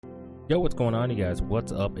Yo, what's going on, you guys?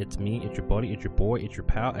 What's up? It's me, it's your buddy, it's your boy, it's your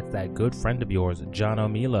pal, it's that good friend of yours, John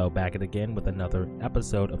O'Milo, back at again with another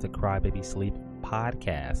episode of the Crybaby Sleep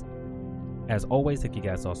podcast. As always, thank you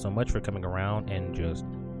guys all so much for coming around and just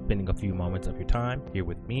spending a few moments of your time here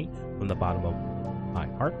with me from the bottom of my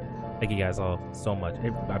heart. Thank you guys all so much.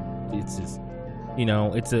 It's just, you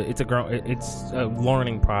know, it's a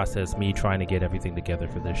learning process, me trying to get everything together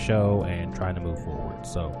for this show and trying to move forward.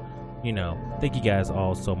 So, you know, thank you guys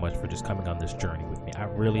all so much for just coming on this journey with me. I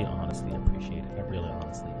really honestly appreciate it. I really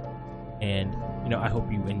honestly. And, you know, I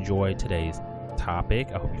hope you enjoy today's topic.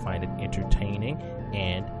 I hope you find it entertaining.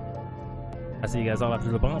 And I'll see you guys all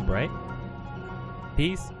after the bump, right?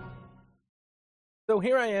 Peace. So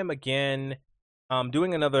here I am again,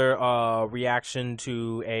 doing another reaction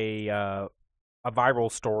to a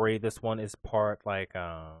viral story. This one is part like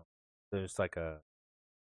there's like a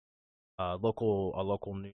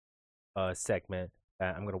local news segment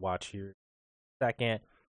that I'm gonna watch here in a second.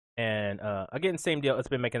 And again, same deal. It's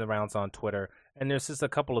been making the rounds on Twitter, and there's just a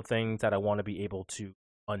couple of things that I want to be able to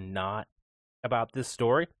unknot about this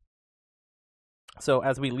story. So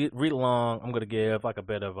as we read along, I'm gonna give like a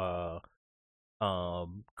bit of a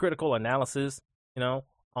critical analysis, you know,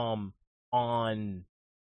 on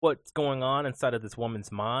what's going on inside of this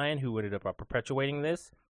woman's mind who ended up perpetuating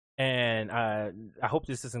this. And I hope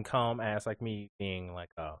this doesn't come as like me being like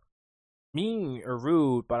mean or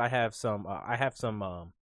rude, but I have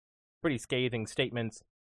some pretty scathing statements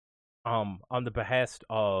on the behest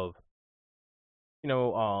of, you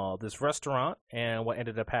know, this restaurant and what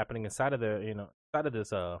ended up happening inside of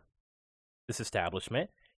this establishment,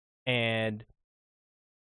 and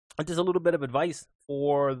just a little bit of advice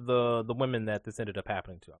for the women that this ended up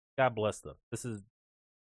happening to. God bless them. This is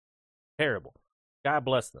terrible. God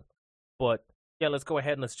bless them. But yeah, let's go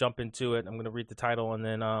ahead and let's jump into it. I'm going to read the title, and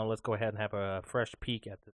then let's go ahead and have a fresh peek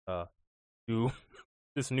at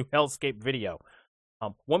this new hellscape video.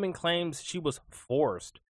 Woman claims she was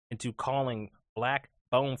forced into calling Black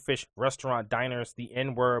Bonefish restaurant diners the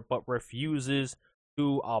N-word, but refuses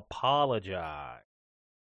to apologize.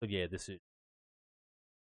 So yeah, this is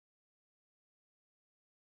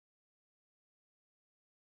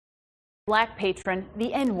Black patron,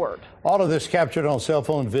 the N-word. All of this captured on cell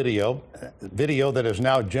phone video that has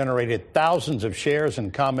now generated thousands of shares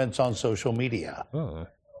and comments on social media. Oh,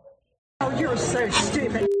 you're so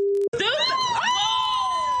stupid.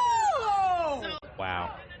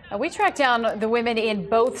 wow. We tracked down the women in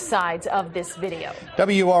both sides of this video.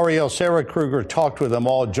 WREL Sarah Kruger talked with them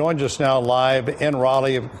all, joins us now live in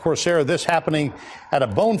Raleigh. Of course, Sarah, this happening at a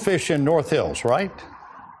Bonefish in North Hills, right?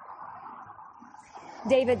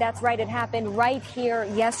 David, that's right. It happened right here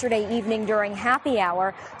yesterday evening during happy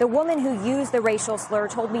hour. The woman who used the racial slur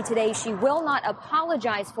told me today she will not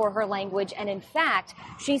apologize for her language. And in fact,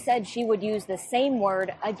 she said she would use the same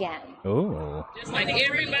word again. Oh. Just like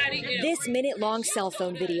everybody else. This minute-long cell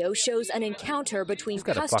phone video shows an encounter between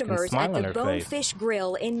customers at the Bonefish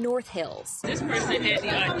Grill in North Hills. This person had the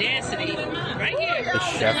audacity right here The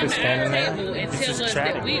chef is standing there and tell us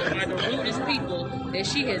that we are the rudest people that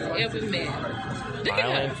she has ever met.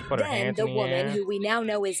 Then the woman, who we now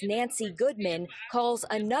know is Nancy Goodman, calls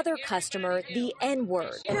another customer the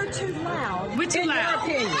N-word. You're too loud. We're too loud.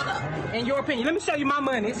 In your opinion. Let me show you my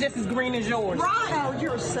money. It's just as green as yours. Right. Oh,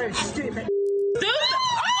 you're so stupid.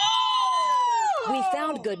 We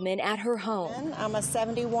found Goodman at her home. I'm a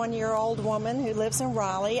 71-year-old woman who lives in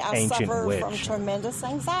Raleigh. I suffer from tremendous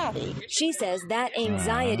anxiety. She says that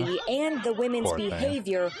anxiety and the women's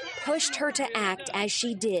behavior pushed her to act as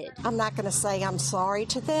she did. I'm not going to say I'm sorry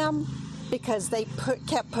to them because they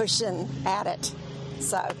kept pushing at it.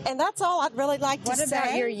 So, and that's all I'd really like to say. What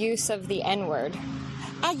about your use of the N-word?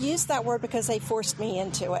 I used that word because they forced me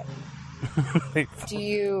into it. Do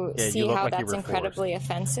you see how that's incredibly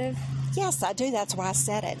offensive? Yes, I do. That's why I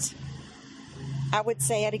said it. I would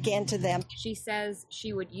say it again to them. She says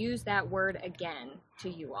she would use that word again to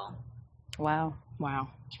you all. Wow. Wow.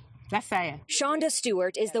 That's sad. Shonda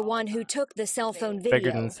Stewart is the one who took the cell phone video.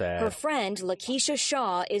 Bigger than sad. Her friend, Lakeisha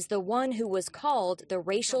Shaw, is the one who was called the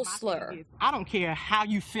racial slur. I don't care how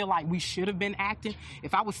you feel like we should have been acting.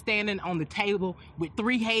 If I was standing on the table with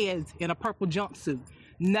 3 heads in a purple jumpsuit,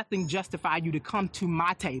 nothing justified you to come to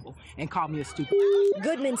my table and call me a stupid.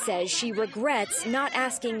 Goodman says she regrets not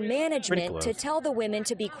asking management to tell the women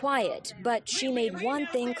to be quiet, but she made one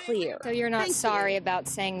thing clear. So you're not sorry about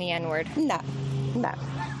saying the N-word? No, no.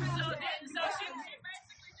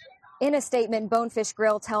 In a statement, Bonefish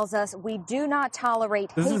Grill tells us we do not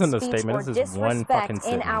tolerate hate speech or disrespect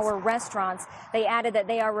in our restaurants. They added that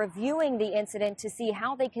they are reviewing the incident to see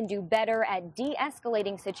how they can do better at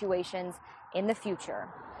de-escalating situations in the future.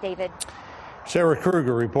 David. Sarah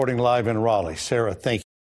Kruger reporting live in Raleigh. Sarah, thank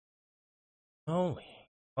you.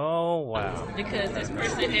 Oh, wow. Because this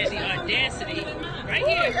person had the audacity right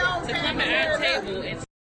here to come to our table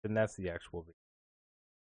and that's the actual video.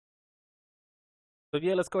 So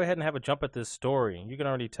yeah, let's go ahead and have a jump at this story. You can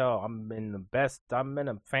already tell I'm in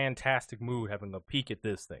a fantastic mood having a peek at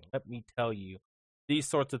this thing. Let me tell you, these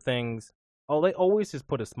sorts of things, they always just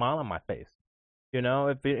put a smile on my face. You know,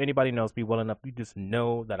 if anybody knows me well enough, you just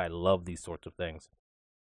know that I love these sorts of things.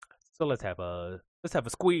 So let's have a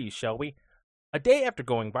squeeze, shall we? A day after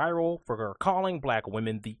going viral for calling black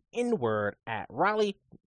women the N-word at Raleigh,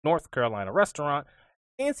 North Carolina restaurant,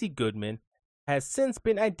 Nancy Goodman has since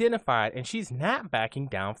been identified, and she's not backing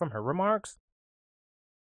down from her remarks.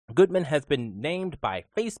 Goodman has been named by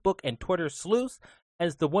Facebook and Twitter sleuths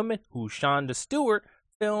as the woman who Shonda Stewart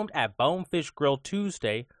filmed at Bonefish Grill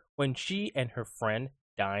Tuesday when she and her friend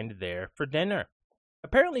dined there for dinner.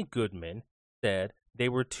 Apparently, Goodman said they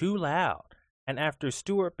were too loud, and after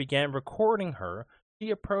Stewart began recording her,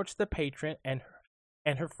 she approached the patron and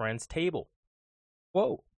her friend's table.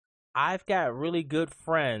 Quote, "I've got really good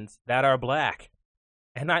friends that are black,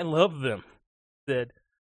 and I love them," said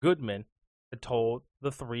Goodman, told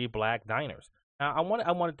the three black diners. Now, I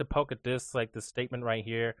wanted to poke at this, like the statement right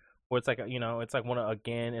here, where it's like, it's like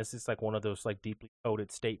it's just like one of those like deeply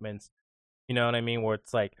coded statements, you know what I mean? Where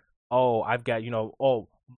it's like, oh, I've got,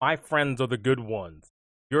 my friends are the good ones.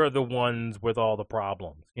 You're the ones with all the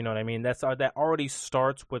problems. You know what I mean? That already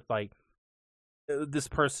starts with like this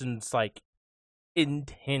person's like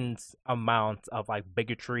intense amounts of like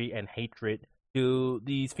bigotry and hatred to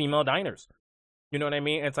these female diners. You know what I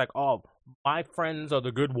mean? It's like, oh, my friends are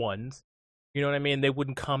the good ones. You know what I mean? They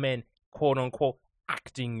wouldn't come in, quote unquote,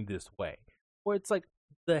 acting this way. Or it's like,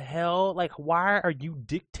 the hell? Like, why are you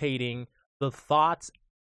dictating the thoughts,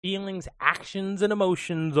 feelings, actions, and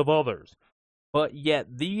emotions of others? But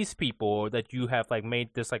yet these people that you have like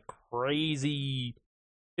made this like crazy,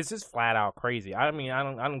 it's just flat out crazy. I mean, I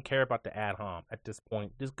don't care about the ad hom at this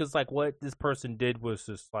point, just because like what this person did was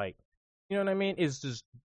just like, you know what I mean? It's just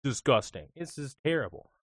disgusting. It's just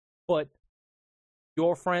terrible. But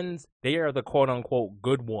your friends, they are the quote unquote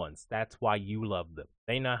good ones. That's why you love them.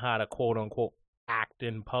 They know how to quote unquote act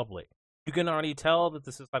in public. You can already tell that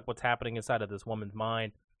this is like what's happening inside of this woman's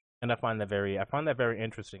mind. And I find that very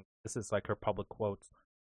interesting. This is like her public quotes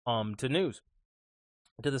to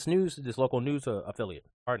this local news affiliate.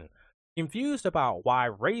 Pardon. Confused about why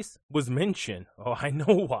race was mentioned. Oh, I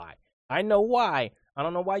know why. I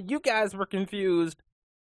don't know why you guys were confused,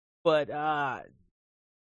 but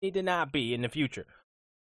need to not be in the future.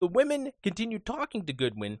 The women continued talking to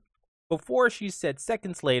Goodwin before she said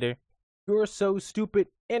seconds later, "You're so stupid,"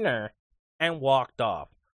 and walked off.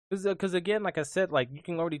 Because again, like I said, like you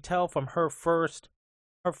can already tell from her first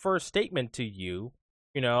statement to you,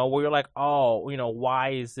 where you're like, oh, why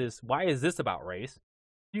is this about race?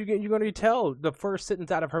 You're going to tell the first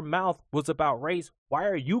sentence out of her mouth was about race. Why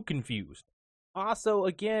are you confused? Also,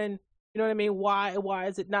 again, you know what I mean? Why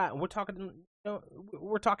is it not? We're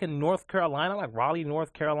talking North Carolina, like Raleigh,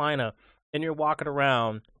 North Carolina, and you're walking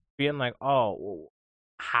around being like, oh,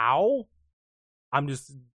 how? I'm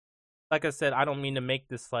just. Like I said, I don't mean to make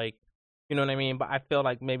this like, you know what I mean? But I feel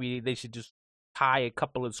like maybe they should just tie a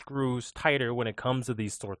couple of screws tighter when it comes to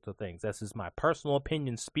these sorts of things. That's just my personal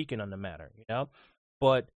opinion speaking on the matter,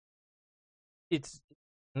 But it's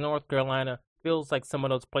North Carolina. Feels like some of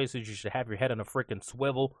those places you should have your head on a freaking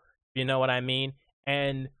swivel. You know what I mean?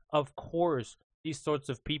 And of course, these sorts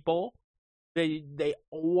of people, they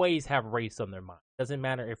always have race on their mind. Doesn't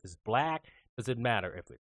matter if it's black. Doesn't matter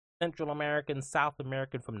if it's Central American, South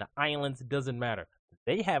American, from the islands, it doesn't matter.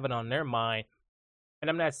 They have it on their mind. And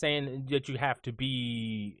I'm not saying that you have to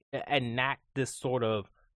enact this sort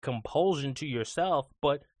of compulsion to yourself,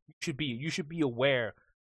 but you should be aware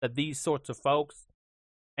that these sorts of folks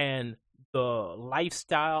and the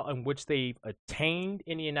lifestyle in which they've attained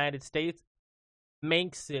in the United States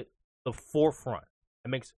makes it the forefront. It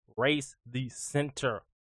makes race the center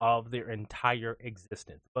of their entire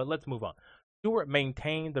existence. But let's move on. Stewart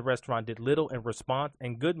maintained the restaurant did little in response,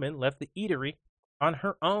 and Goodman left the eatery on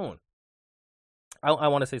her own. I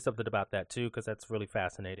want to say something about that, too, because that's really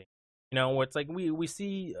fascinating. Where it's like we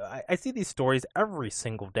see, I see these stories every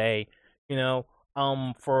single day,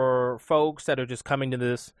 for folks that are just coming to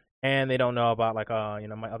this and they don't know about, like,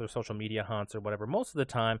 my other social media hunts or whatever. Most of the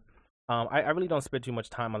time, I really don't spend too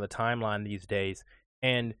much time on the timeline these days.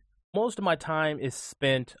 And most of my time is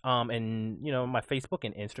spent in, my Facebook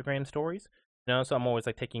and Instagram stories. So I'm always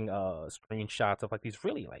like taking screenshots of like these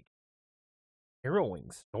really like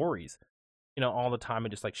harrowing stories all the time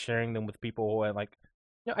and just like sharing them with people, and like,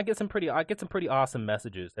 I get some pretty awesome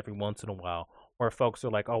messages every once in a while where folks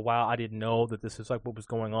are like, oh wow, I didn't know that this is like what was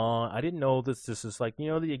going on. I didn't know this is like,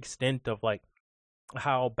 the extent of like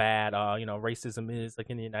how bad racism is like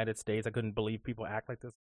in the United States. I couldn't believe people act like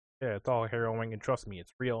this. Yeah, it's all harrowing, and trust me,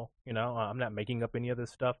 it's real. I'm not making up any of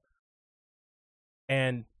this stuff.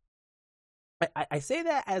 And I say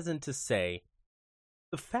that as in to say,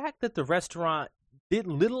 the fact that the restaurant did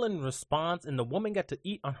little in response and the woman got to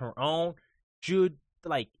eat on her own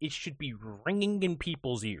it should be ringing in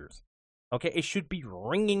people's ears. Okay, it should be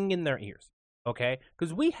ringing in their ears. Okay,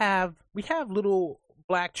 because we have little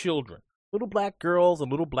black children, little black girls, and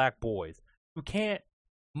little black boys who can't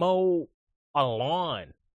mow a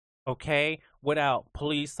lawn, okay, without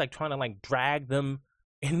police like trying to like drag them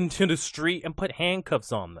into the street and put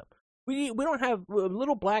handcuffs on them. We don't have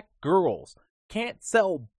little black girls can't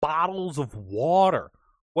sell bottles of water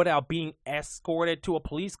without being escorted to a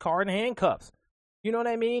police car in handcuffs. You know what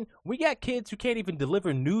I mean? We got kids who can't even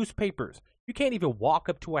deliver newspapers. You can't even walk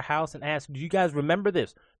up to a house and ask, do you guys remember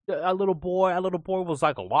this? A little boy was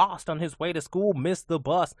like lost on his way to school, missed the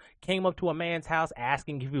bus, came up to a man's house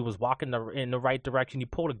asking if he was walking in the right direction. He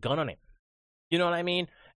pulled a gun on him. You know what I mean?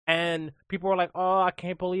 And people were like, oh, I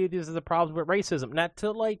can't believe this is a problem with racism. Not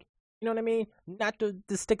to like, you know what I mean? Not to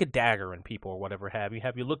stick a dagger in people or whatever have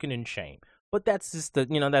you looking in shame. But that's just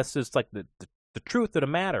that's just like the truth of the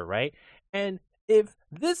matter, right? And if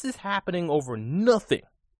this is happening over nothing,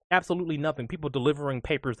 absolutely nothing, people delivering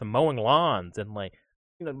papers and mowing lawns and like,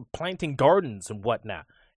 planting gardens and whatnot,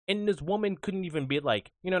 and this woman couldn't even be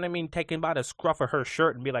like, you know what I mean, taken by the scruff of her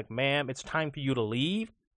shirt and be like, ma'am, it's time for you to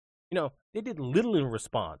leave. They did little in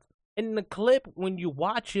response. In the clip, when you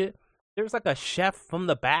watch it, there's like a chef from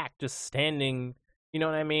the back just standing, you know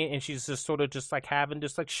what I mean? And she's just sort of just like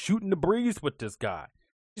shooting the breeze with this guy.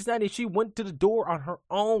 She went to the door on her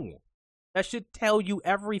own. That should tell you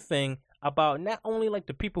everything about not only like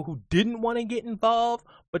the people who didn't want to get involved,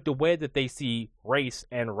 but the way that they see race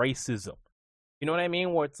and racism. You know what I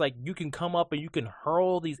mean? Where it's like you can come up and you can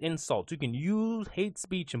hurl these insults. You can use hate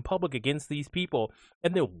speech in public against these people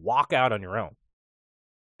and then walk out on your own.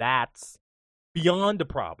 That's beyond a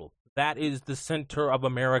problem. That is the center of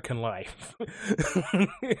American life.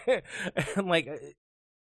 And like,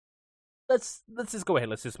 let's just go ahead.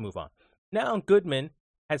 Let's just move on. Now Goodman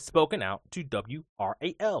has spoken out to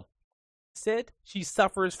WRAL. Said she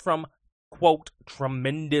suffers from, quote,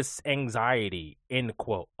 tremendous anxiety, end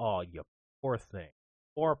quote. Oh, you poor thing.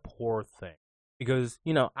 Poor thing. Because,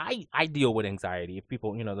 I deal with anxiety. If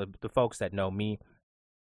people, the folks that know me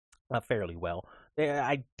fairly well,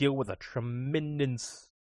 I deal with a tremendous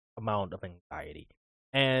amount of anxiety.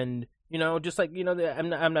 And, just like,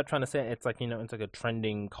 I'm not trying to say it's like, it's like a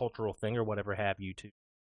trending cultural thing or whatever have you to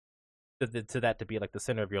that to be like the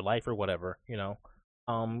center of your life or whatever,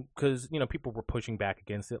 because, people were pushing back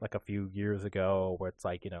against it like a few years ago where it's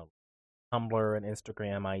like, Tumblr and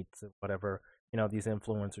Instagramites and whatever, these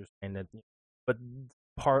influencers saying that, but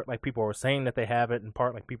part like people are saying that they have it, and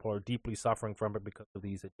part like people are deeply suffering from it because of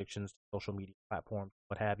these addictions to social media platforms,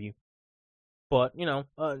 what have you. But,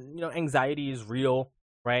 anxiety is real,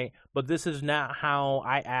 right? But this is not how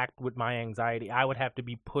I act with my anxiety. I would have to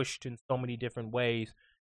be pushed in so many different ways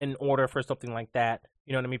in order for something like that,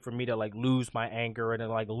 you know what I mean, for me to like lose my anger and to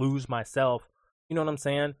like lose myself, you know what I'm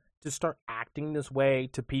saying, to start acting this way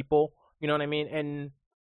to people, you know what I mean. And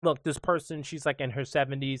look, this person, she's like in her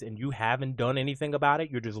 70s and you haven't done anything about it.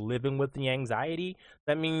 You're just living with the anxiety.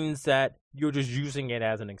 That means that you're just using it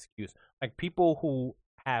as an excuse. Like people who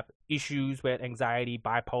have issues with anxiety,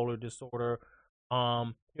 bipolar disorder, you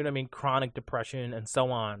know what I mean, chronic depression and so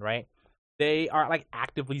on, right? They are like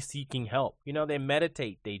actively seeking help. They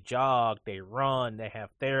meditate, they jog, they run, they have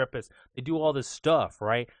therapists, they do all this stuff,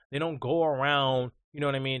 right? They don't go around, you know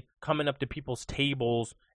what I mean, coming up to people's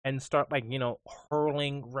tables and start like,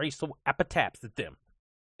 hurling racial epithets at them.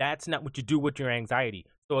 That's not what you do with your anxiety.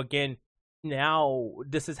 So again, now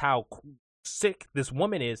this is how sick this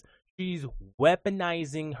woman is. She's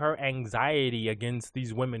weaponizing her anxiety against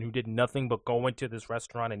these women who did nothing but go into this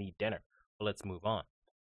restaurant and eat dinner. But let's move on.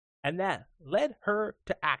 And that led her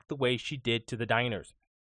to act the way she did to the diners.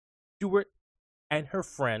 Stewart and her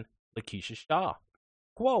friend Lakeisha Shaw.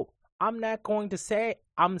 Quote, I'm not going to say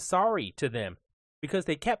I'm sorry to them because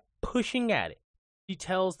they kept pushing at it, she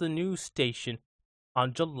tells the news station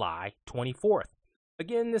on July 24th.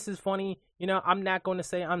 Again, this is funny. I'm not going to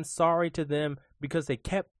say I'm sorry to them because they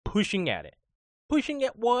kept pushing at it. Pushing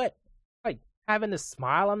at what? Like having a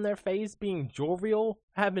smile on their face, being jovial,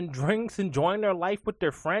 having drinks, enjoying their life with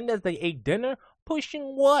their friend as they ate dinner?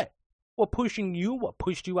 Pushing what? What, pushing you? What,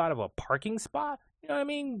 pushed you out of a parking spot? You know what I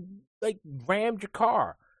mean? Like, rammed your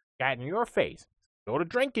car, got in your face, spilled a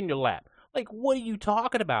drink in your lap. Like, what are you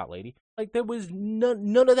talking about, lady? Like, there was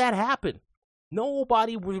none of that happened.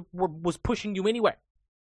 Nobody was pushing you anywhere.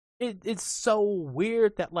 It's so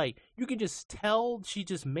weird that, like, you can just tell she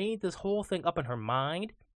just made this whole thing up in her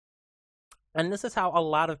mind. And this is how a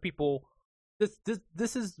lot of people,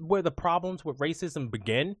 this is where the problems with racism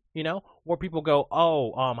begin, you know, where people go,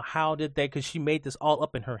 oh, how did they, because she made this all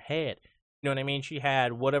up in her head. You know what I mean? She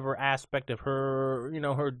had whatever aspect of her, you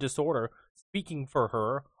know, her disorder speaking for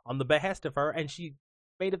her on the behest of her, and she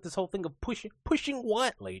made up this whole thing of pushing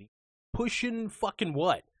what, lady? Pushing fucking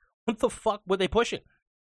what? What the fuck were they pushing?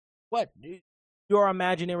 What? Your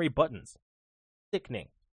imaginary buttons. Sickening.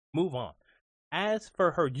 Move on. As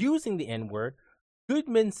for her using the N-word,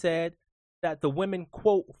 Goodman said that the women,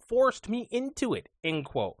 quote, forced me into it, end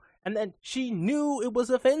quote. And then she knew it was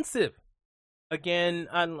offensive. Again,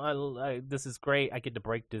 this is great. I get to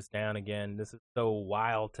break this down again. This is so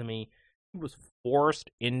wild to me. She was forced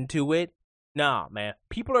into it. Nah, man.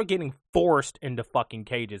 People are getting forced into fucking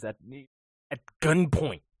cages at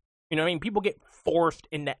gunpoint. You know what I mean? People get forced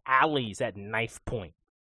into alleys at knife point.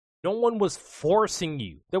 No one was forcing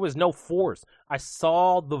you. There was no force. I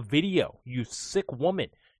saw the video, you sick woman.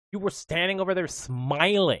 You were standing over there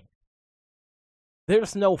smiling.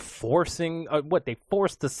 There's no forcing. What, they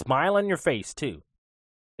forced the smile on your face, too.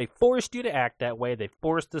 They forced you to act that way. They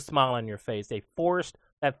forced the smile on your face. They forced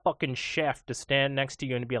that fucking chef to stand next to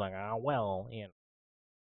you and be like, oh, well, you know,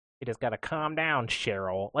 you just gotta calm down,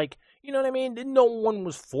 Cheryl. Like, you know what I mean? No one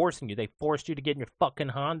was forcing you. They forced you to get in your fucking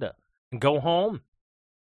Honda and go home.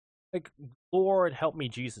 Like, Lord help me,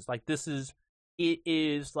 Jesus. Like, it's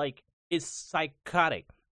psychotic.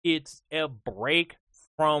 It's a break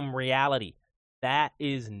from reality. That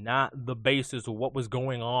is not the basis of what was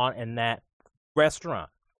going on in that restaurant.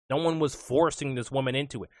 No one was forcing this woman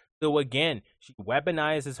into it. So again, she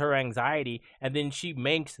weaponizes her anxiety, and then she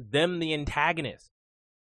makes them the antagonist.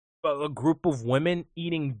 A group of women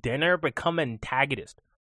eating dinner become antagonists.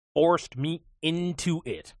 Forced me into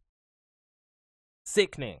it.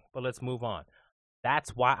 Sickening, but let's move on.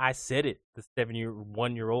 That's why I said it, the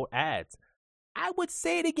 71-year-old adds. I would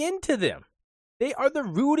say it again to them. They are the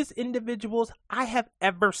rudest individuals I have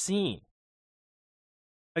ever seen.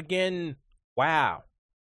 Again, wow.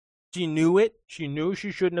 She knew it. She knew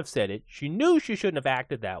she shouldn't have said it. She knew she shouldn't have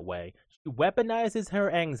acted that way. She weaponizes her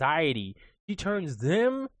anxiety. She turns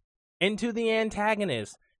them into the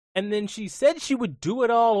antagonist. And then she said she would do it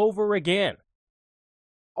all over again.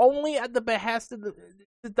 Only at the behest of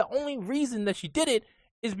the only reason that she did it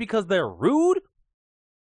is because they're rude?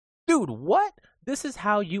 Dude, what? This is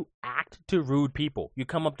how you act to rude people. You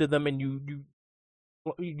come up to them and you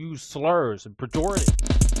use slurs and pejoratives.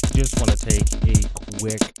 Just want to take a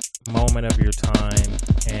quick moment of your time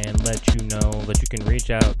and let you know that you can reach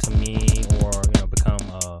out to me or, you know, become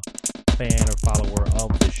a fan or follower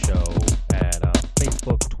of the show at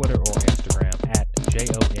Facebook, Twitter, or Instagram at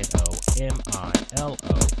JONOMILO.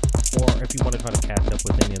 Or if you want to try to catch up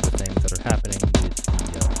with any of the things that are happening with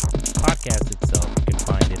the podcast itself, you can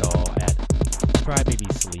find it all at Crybaby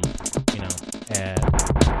Sleep, you know, at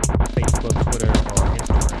Facebook, Twitter, or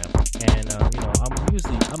Instagram. And, you know,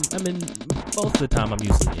 I'm in, most of the time, I'm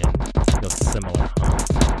usually in, you know, similar homes.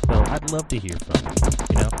 So I'd love to hear from you,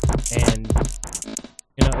 you know, and,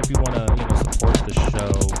 you know, if you want to, you know, support the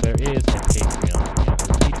show, there is a Patreon, you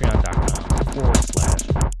know, patreon.com/JONOMILO.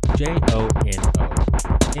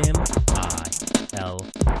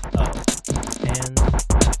 And,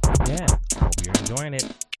 yeah, hope you're enjoying it.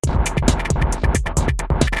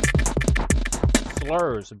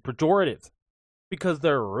 Slurs and pejoratives because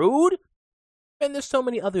they're rude. And there's so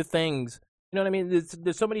many other things, you know what I mean?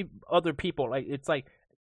 There's so many other people. Like, it's like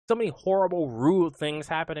so many horrible, rude things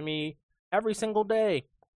happen to me every single day.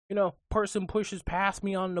 You know, person pushes past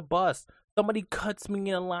me on the bus. Somebody cuts me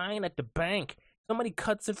in line at the bank. Somebody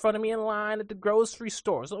cuts in front of me in line at the grocery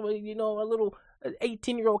store. So, you know, a little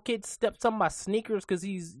 18-year-old kid steps on my sneakers because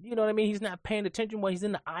he's, you know what I mean? He's not paying attention when he's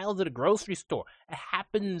in the aisles of the grocery store. It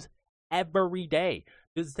happens every day.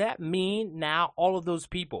 Does that mean now all of those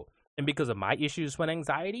people, and because of my issues with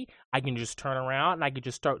anxiety, I can just turn around and I can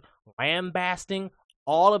just start lambasting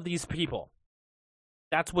all of these people?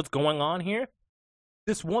 That's what's going on here.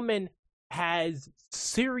 This woman has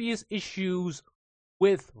serious issues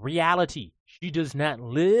with reality. She does not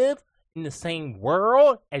live in the same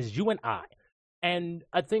world as you and I. And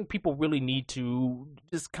I think people really need to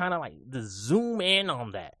just kind of like to zoom in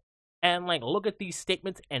on that and like look at these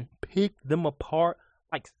statements and pick them apart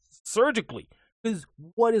like surgically. Because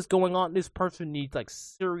what is going on? This person needs like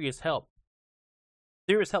serious help.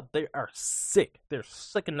 serious help. They are sick. They're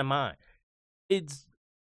sick in the mind. It's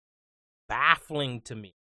baffling to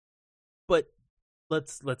me. But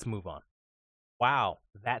let's move on. Wow,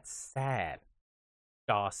 that's sad,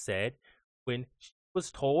 Shaw said when she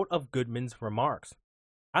was told of Goodman's remarks.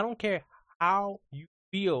 I don't care how you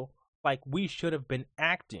feel like we should have been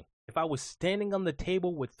acting. If I was standing on the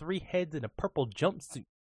table with 3 heads in a purple jumpsuit,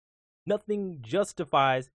 nothing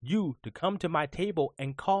justifies you to come to my table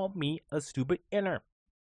and call me a stupid inner.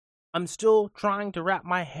 I'm still trying to wrap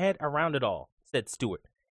my head around it all, said Stewart.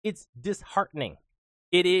 It's disheartening.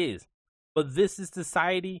 It is. But this is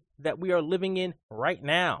society that we are living in right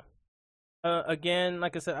now. Again,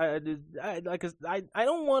 like I said, I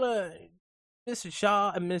don't want to, Miss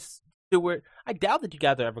Shaw and Miss Stewart, I doubt that you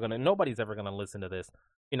guys are nobody's ever going to listen to this.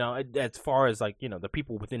 You know, as far as like, you know, the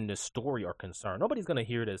people within this story are concerned, nobody's going to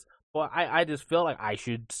hear this. But I just feel like I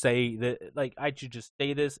should say that, like, I should just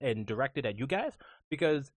say this and direct it at you guys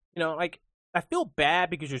because, you know, like, I feel bad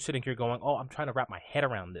because you're sitting here going, oh, I'm trying to wrap my head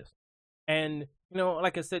around this. And, you know,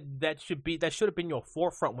 like I said, that should have been your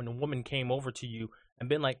forefront when a woman came over to you and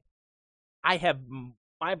been like, I have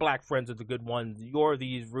my black friends are the good ones. You're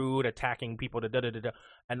these rude, attacking people,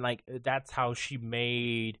 and like that's how she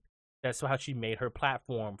made her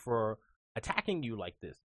platform for attacking you like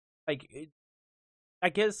this. Like, I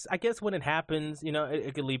guess when it happens, you know,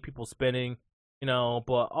 it can leave people spinning, you know.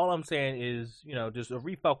 But all I'm saying is, you know, just a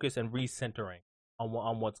refocus and recentering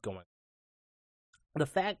on what's going on. The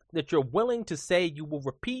fact that you're willing to say you will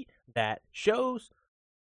repeat that shows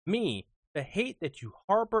me the hate that you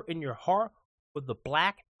harbor in your heart for the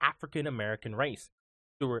black African American race.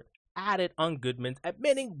 Stewart added on Goodman's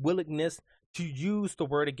admitting willingness to use the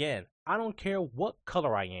word again. I don't care what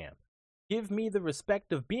color I am. Give me the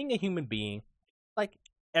respect of being a human being like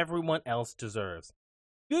everyone else deserves.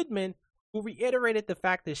 Goodman, who reiterated the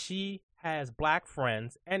fact that she has black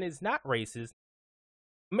friends and is not racist,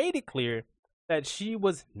 made it clear that she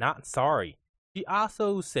was not sorry. She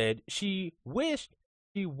also said she wished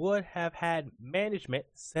she would have had management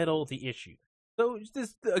settle the issue. So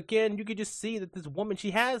just again, you could just see that this woman,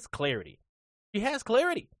 she has clarity. She has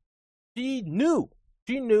clarity. She knew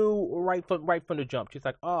right from the jump. She's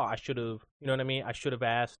like, oh, I should have, you know what I mean? I should have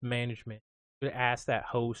asked management. Should have asked that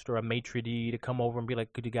host or a maitre d' to come over and be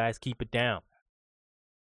like, could you guys keep it down?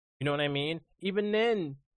 You know what I mean? Even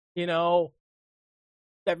then, you know,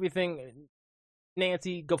 everything.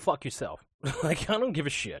 Nancy, go fuck yourself. Like, I don't give a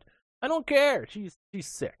shit. I don't care. She's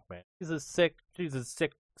sick, man. She's a sick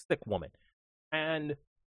woman. And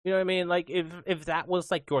you know what I mean? Like, if that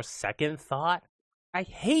was like your second thought, I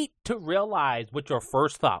hate to realize what your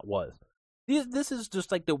first thought was. This is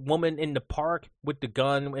just like the woman in the park with the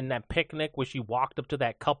gun in that picnic where she walked up to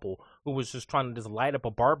that couple who was just trying to just light up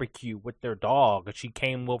a barbecue with their dog, and she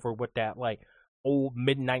came over with that like old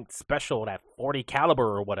midnight special, that 40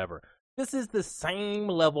 caliber or whatever. This is the same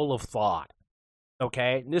level of thought,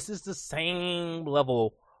 okay? This is the same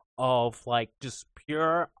level of, like, just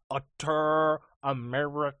pure, utter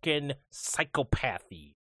American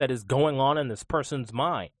psychopathy that is going on in this person's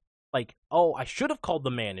mind. Like, oh, I should have called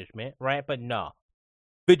the management, right? But no.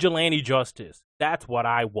 Vigilante justice. That's what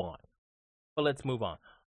I want. But let's move on.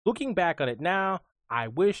 Looking back on it now, I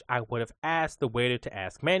wish I would have asked the waiter to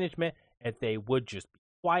ask management if they would just be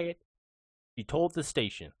quiet. She told the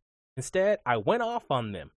station. Instead, I went off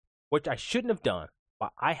on them, which I shouldn't have done,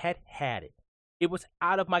 but I had it. It was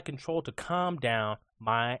out of my control to calm down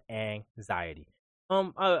my anxiety.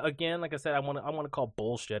 Again, like I said, I want to call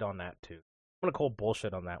bullshit on that too. I want to call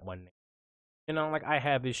bullshit on that one. You know, like I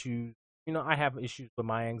have issues. You know, I have issues with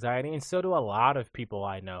my anxiety, and so do a lot of people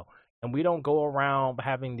I know. And we don't go around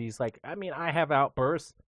having these like. I mean, I have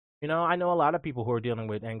outbursts. You know, I know a lot of people who are dealing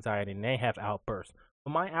with anxiety, and they have outbursts.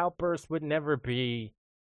 But my outbursts would never be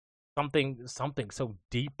something so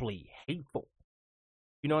deeply hateful.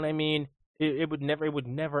 You know what I mean? It would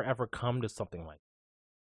never ever come to something like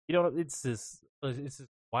that. You know, it's just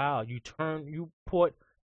wow, you put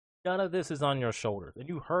none of this is on your shoulders. And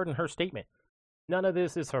you heard in her statement, none of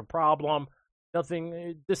this is her problem.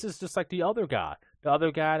 Nothing, this is just like the other guy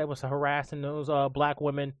that was harassing those black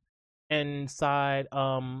women inside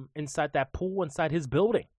that pool inside his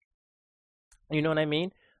building. You know what I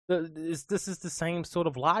mean? This is the same sort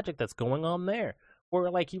of logic that's going on there,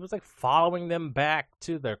 where like he was like following them back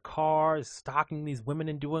to their cars, stalking these women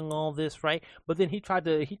and doing all this, right? But then he tried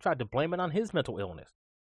to blame it on his mental illness.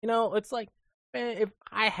 You know, it's like, man, if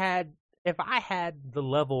I had the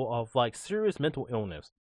level of like serious mental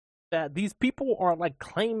illness that these people are like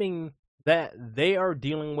claiming that they are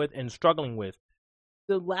dealing with and struggling with,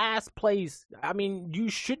 the last place, I mean, you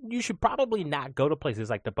should probably not go to places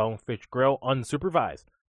like the Bonefish Grill unsupervised.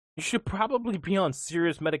 You should probably be on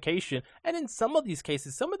serious medication, and in some of these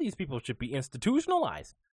cases, some of these people should be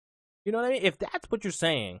institutionalized. You know what I mean? If that's what you're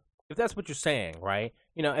saying, right?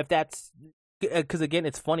 You know, if that's, because again,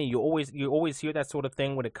 it's funny. You always hear that sort of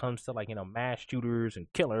thing when it comes to, like, you know, mass shooters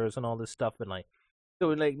and killers and all this stuff, and like, so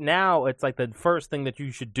like now it's like the first thing that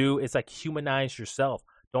you should do is like humanize yourself.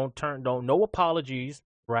 No apologies,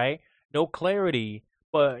 right? No clarity,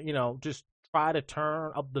 but, you know, just try to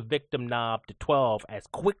turn up the victim knob to 12 as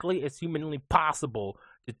quickly as humanly possible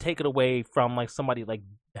to take it away from, like, somebody like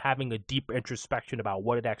having a deep introspection about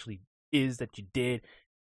what it actually is that you did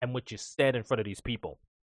and what you said in front of these people.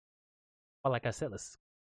 But like I said,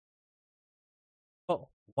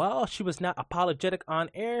 while she was not apologetic on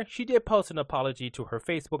air, she did post an apology to her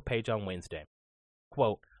Facebook page on Wednesday.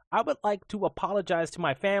 Quote, "I would like to apologize to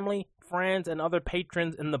my family, friends, and other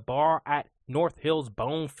patrons in the bar at North Hills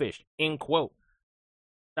Bonefish," end quote.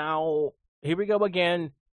 Now, here we go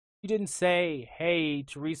again. She didn't say, "Hey,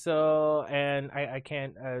 Teresa and I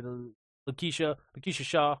can't, Lakeisha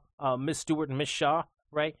Shaw, Miss Stewart and Miss Shaw,"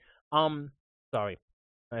 right? Sorry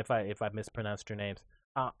if I mispronounced your names.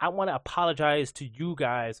 I want to apologize to you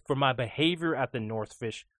guys for my behavior at the North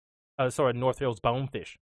Hills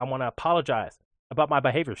Bonefish. I want to apologize about my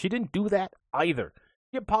behavior. She didn't do that either.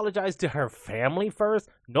 She apologized to her family first.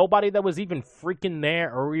 Nobody that was even freaking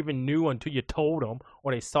there or even knew until you told them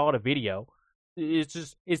or they saw the video. It's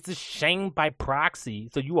just shame by proxy.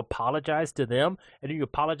 So you apologize to them and then you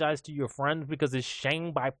apologize to your friends because it's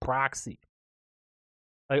shame by proxy.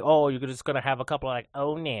 Like, oh, you're just going to have a couple of like,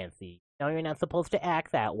 "Oh, Nancy, no, you're not supposed to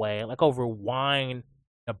act that way," like over wine,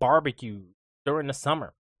 a barbecue during the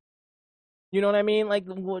summer. You know what I mean? Like,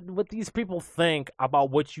 what these people think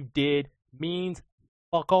about what you did means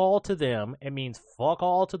fuck all to them. It means fuck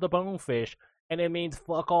all to the Bonefish, and it means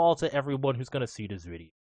fuck all to everyone who's going to see this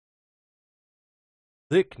video.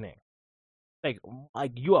 Sickening. Like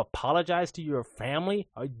you apologize to your family?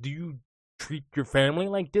 Do you treat your family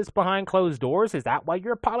like this behind closed doors? Is that why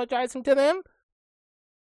you're apologizing to them?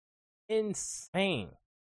 Insane.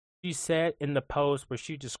 She said in the post where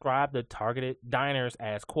she described the targeted diners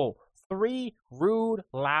as, quote, 3 rude,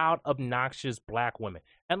 loud, obnoxious black women.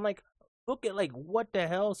 And like, look at like, what the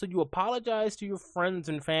hell? So you apologize to your friends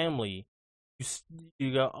and family.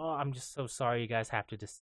 You go, "Oh, I'm just so sorry you guys have to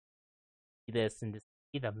just see this and just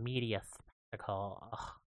see the media spectacle.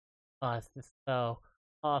 It's just so,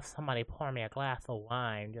 somebody pour me a glass of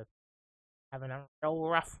wine. Just having a real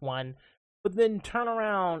rough one." But then turn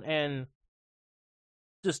around and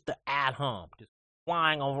just the ad hom, just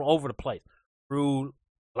flying over the place. Rude,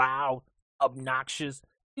 loud, obnoxious.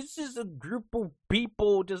 It's just a group of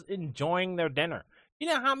people just enjoying their dinner. You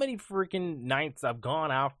know how many freaking nights I've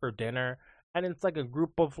gone out for dinner and it's like a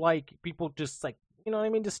group of like people just like, you know what I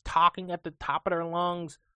mean, just talking at the top of their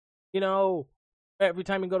lungs. You know, every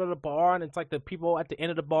time you go to the bar and it's like the people at the end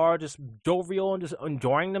of the bar just jovial and just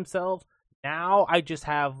enjoying themselves. Now I just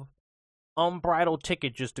have unbridled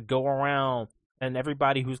ticket just to go around and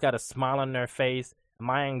everybody who's got a smile on their face,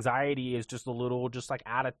 my anxiety is just a little just like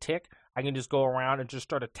out of tick. I can just go around and just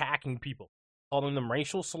start attacking people, calling them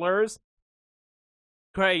racial slurs.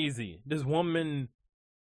 Crazy. This woman,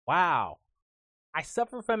 wow. I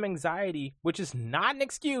suffer from anxiety, which is not an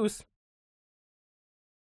excuse.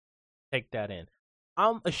 Take that in.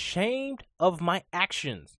 I'm ashamed of my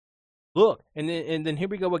actions. Look, and then here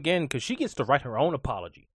we go again, because she gets to write her own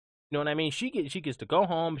apology. You know what I mean? She gets to go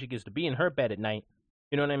home. She gets to be in her bed at night.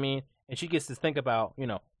 You know what I mean? And she gets to think about, you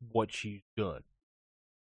know, what she's done.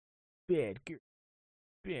 Bad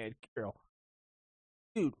girl.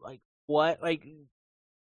 Dude, like, what? Like,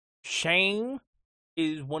 shame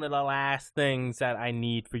is one of the last things that I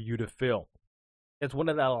need for you to feel. It's one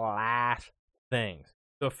of the last things.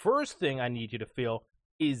 The first thing I need you to feel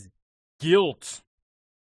is guilt.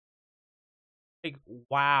 Like,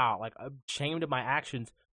 wow, like, I'm ashamed of my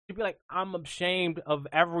actions. You'd be like, I'm ashamed of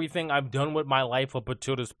everything I've done with my life up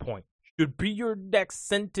until this point. Should be your next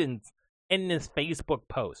sentence in this Facebook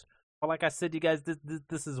post. But like I said, you guys,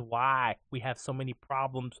 this is why we have so many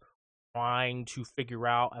problems trying to figure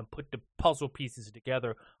out and put the puzzle pieces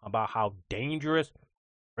together about how dangerous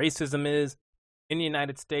racism is in the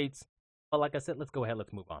United States. But like I said, let's go ahead,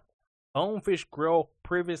 let's move on. Bonefish Grill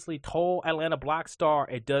previously told Atlanta Block Star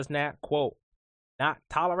it does not, quote, not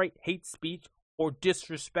tolerate hate speech or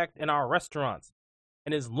disrespect in our restaurants,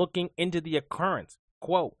 and is looking into the occurrence,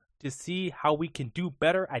 quote, to see how we can do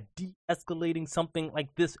better at de-escalating something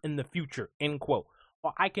like this in the future, end quote.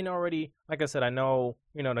 Well, I can already, like I said, I know,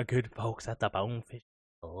 you know, the good folks at the Bonefish.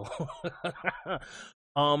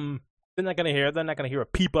 they're not gonna hear a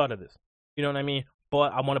peep out of this. You know what I mean?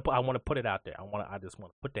 But I want to put it out there. I just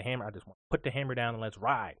want to put the hammer down and let's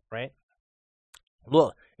ride, right?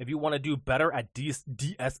 Look, if you want to do better at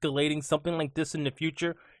de-escalating something like this in the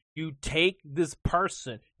future, you take this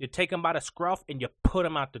person, you take him by the scruff, and you put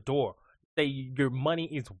him out the door. Say your money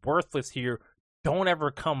is worthless here. Don't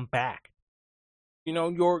ever come back. You know,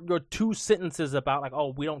 your 2 sentences about like,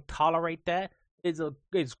 oh, we don't tolerate that is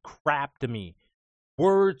crap to me.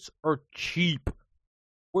 Words are cheap.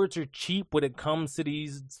 Words are cheap when it comes to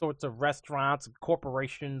these sorts of restaurants and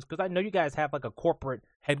corporations. Because I know you guys have like a corporate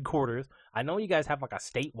headquarters. I know you guys have like a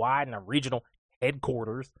statewide and a regional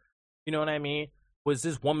headquarters. You know what I mean? Was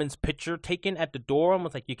this woman's picture taken at the door and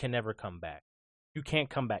was like, you can never come back. You can't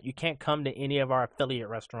come back. You can't come to any of our affiliate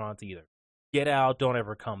restaurants either. Get out. Don't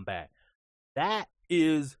ever come back. That's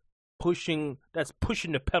pushing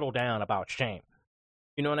the pedal down about shame.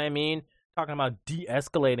 You know what I mean? Talking about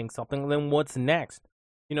de-escalating something. Then what's next?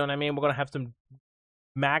 You know what I mean? We're going to have some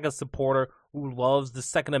MAGA supporter who loves the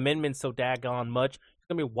Second Amendment so daggone much. He's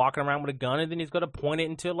going to be walking around with a gun, and then he's going to point it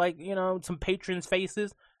into, like, you know, some patrons'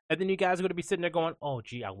 faces. And then you guys are going to be sitting there going, oh,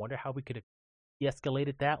 gee, I wonder how we could have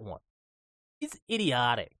de-escalated that one. It's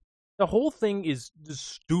idiotic. The whole thing is just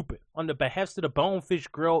stupid. On the behest of the Bonefish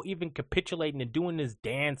Grill, even capitulating and doing this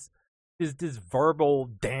dance, this verbal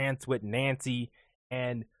dance with Nancy,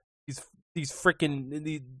 and these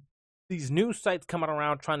freaking these news sites coming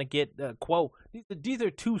around trying to get a quote. These are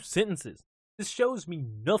 2 sentences. This shows me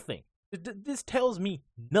nothing. This tells me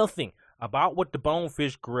nothing about what the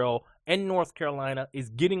Bonefish Grill in North Carolina is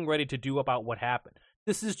getting ready to do about what happened.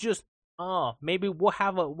 This is just, maybe we'll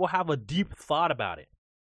have a deep thought about it.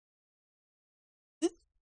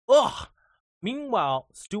 Meanwhile,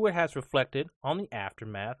 Stewart has reflected on the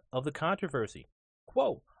aftermath of the controversy.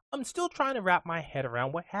 Quote, I'm still trying to wrap my head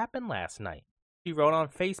around what happened last night. She wrote on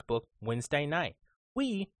Facebook Wednesday night.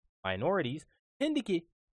 We, minorities, tend to get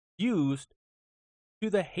used to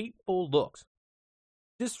the hateful looks,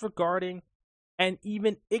 disregarding, and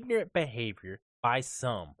even ignorant behavior by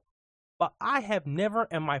some. But I have never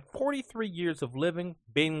in my 43 years of living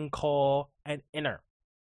been called an inner.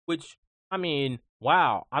 Which, I mean,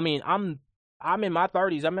 wow. I mean, I'm in my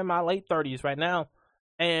 30s. I'm in my late 30s right now.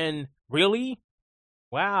 And really?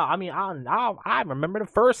 Wow, I mean, I remember the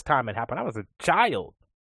first time it happened. I was a child.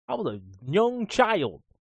 I was a young child.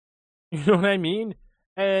 You know what I mean?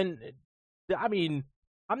 And, I mean,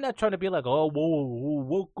 I'm not trying to be like, oh,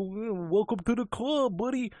 whoa, welcome to the club,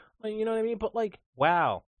 buddy. Like, you know what I mean? But, like,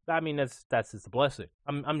 wow. I mean, that's just a blessing.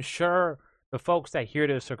 I'm sure the folks that hear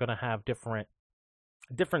this are going to have different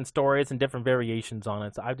stories and different variations on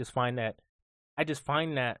it. So I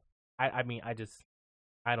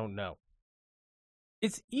don't know.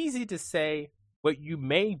 It's easy to say what you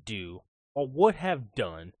may do or would have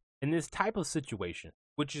done in this type of situation,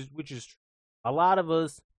 which is a lot of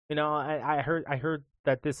us, you know, I heard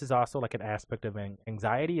that this is also like an aspect of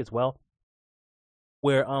anxiety as well,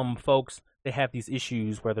 where folks, they have these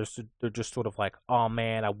issues where they're just sort of like, oh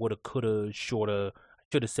man, I woulda, coulda, shoulda, I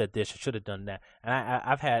should have said this, I should have done that. And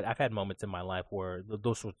I've had moments in my life where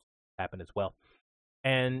those sorts happen as well.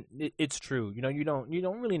 And it's true, you know, you don't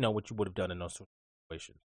really know what you would have done in those sorts of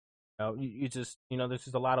situations. You know, you just, you know, there's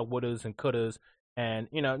just a lot of wouldas and couldas, and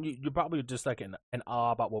you know, you're probably just like in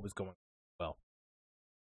awe about what was going on. Well,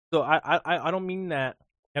 so I don't mean that.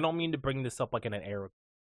 I don't mean to bring this up like in an arrogant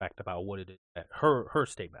fact about what it is that her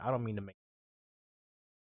statement. I don't mean to make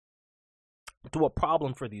it to a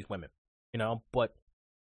problem for these women, you know. But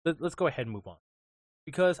let's go ahead and move on,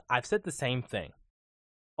 because I've said the same thing.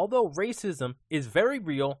 Although racism is very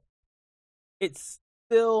real, it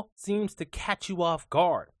still seems to catch you off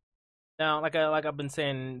guard. Now, like I've been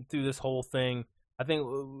saying through this whole thing, I think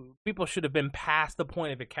people should have been past the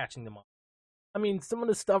point of it catching them off. I mean, some of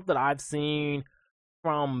the stuff that I've seen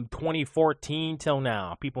from 2014 till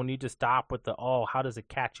now, people need to stop with the, oh, how does it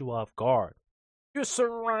catch you off guard? You're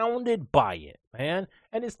surrounded by it, man.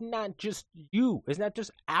 And it's not just you. It's not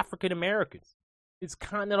just African Americans. It's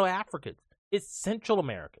continental Africans. It's Central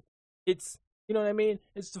Americans. It's, you know what I mean?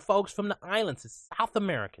 It's the folks from the islands. It's South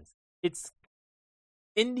Americans. It's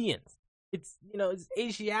Indians. It's, you know, it's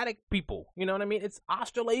Asiatic people. You know what I mean? It's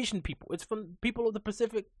Australasian people. It's from people of the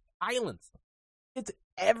Pacific Islands. It's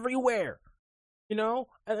everywhere. You know?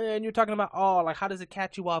 And you're talking about, oh, like, how does it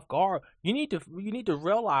catch you off guard? You need to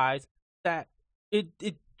realize that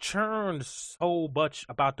it churns so much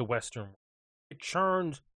about the Western world. It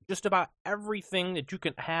churns just about everything that you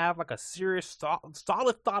can have like a serious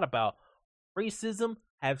solid thought about. Racism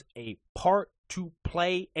has a part to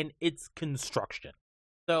play in its construction.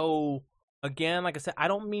 So again, like I said, I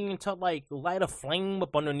don't mean to like light a flame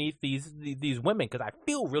up underneath these women, because I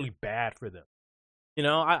feel really bad for them. You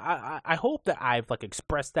know, I hope that I've like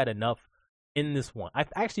expressed that enough in this one. I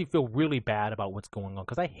actually feel really bad about what's going on,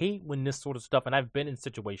 because I hate when this sort of stuff, and I've been in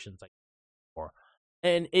situations like before,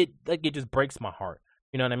 and it just breaks my heart.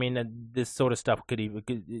 You know what I mean? And this sort of stuff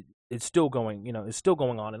it's still going, it's still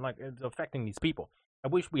going on, and like it's affecting these people. I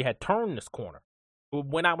wish we had turned this corner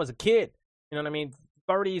when I was a kid. You know what I mean?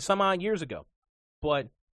 30 some odd years ago. But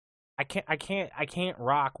I can't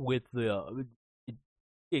rock with the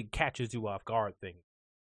it catches you off guard thing.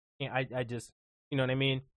 I just, you know what I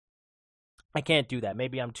mean? I can't do that.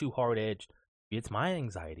 Maybe I'm too hard edged. It's my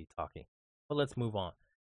anxiety talking. But let's move on.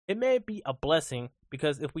 It may be a blessing,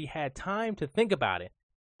 because if we had time to think about it,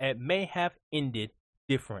 it may have ended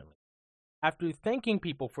differently. After thanking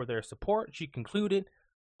people for their support, she concluded,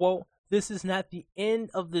 "Well, this is not the end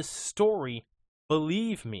of this story,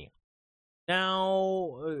 believe me."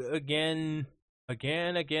 Now, again.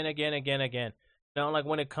 Now, like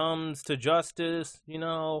when it comes to justice,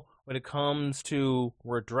 when it comes to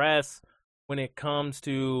redress, when it comes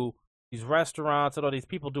to these restaurants and all these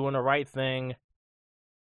people doing the right thing,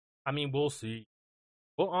 I mean, we'll see.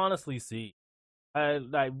 We'll honestly see.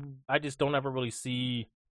 I just don't ever really see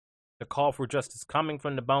the call for justice coming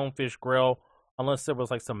from the Bonefish Grill, unless there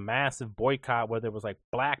was like some massive boycott where there was like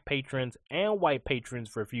black patrons and white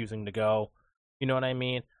patrons refusing to go. You know what I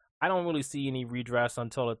mean? I don't really see any redress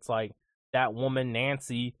until it's like that woman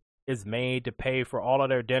Nancy is made to pay for all of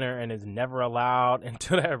their dinner and is never allowed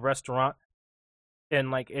into that restaurant,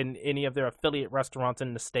 and like in any of their affiliate restaurants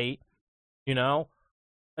in the state.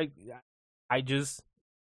 Like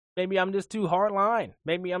maybe I'm just too hard line.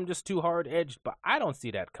 Maybe I'm just too hard edged, but I don't see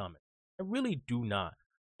that coming. I really do not.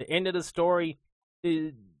 The end of the story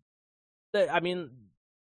is that, I mean,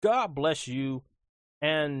 God bless you,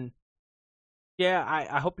 and yeah,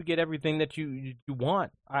 I hope you get everything that you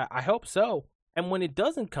want. I hope so. And when it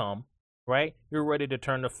doesn't come, right, you're ready to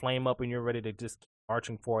turn the flame up, and you're ready to just keep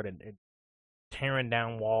marching forward and tearing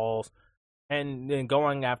down walls, and then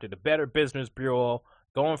going after the Better Business Bureau,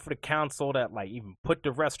 going for the council that like even put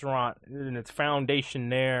the restaurant in its foundation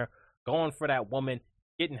there, going for that woman,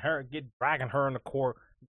 dragging her in the court,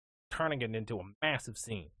 turning it into a massive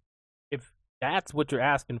scene. If that's what you're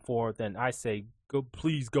asking for, then I say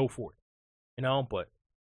please go for it. But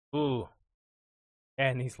ooh,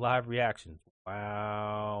 and these live reactions,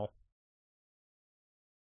 wow,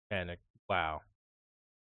 and wow.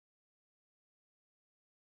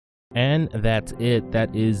 And that's it.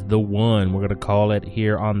 That is the one. We're going to call it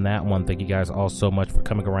here on that one. Thank you guys all so much for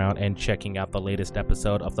coming around and checking out the latest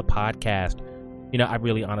episode of the podcast. I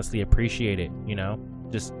really honestly appreciate it.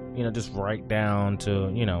 Just right down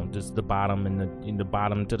to, just the bottom and the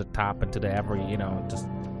bottom to the top and to the every, just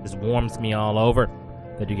warms me all over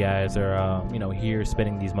that you guys are, here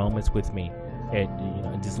spending these moments with me. It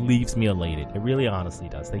just leaves me elated. It really honestly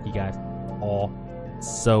does. Thank you guys all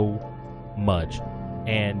so much.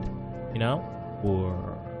 And,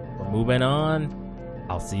 we're moving on.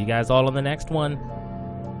 I'll see you guys all on the next one.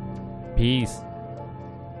 Peace.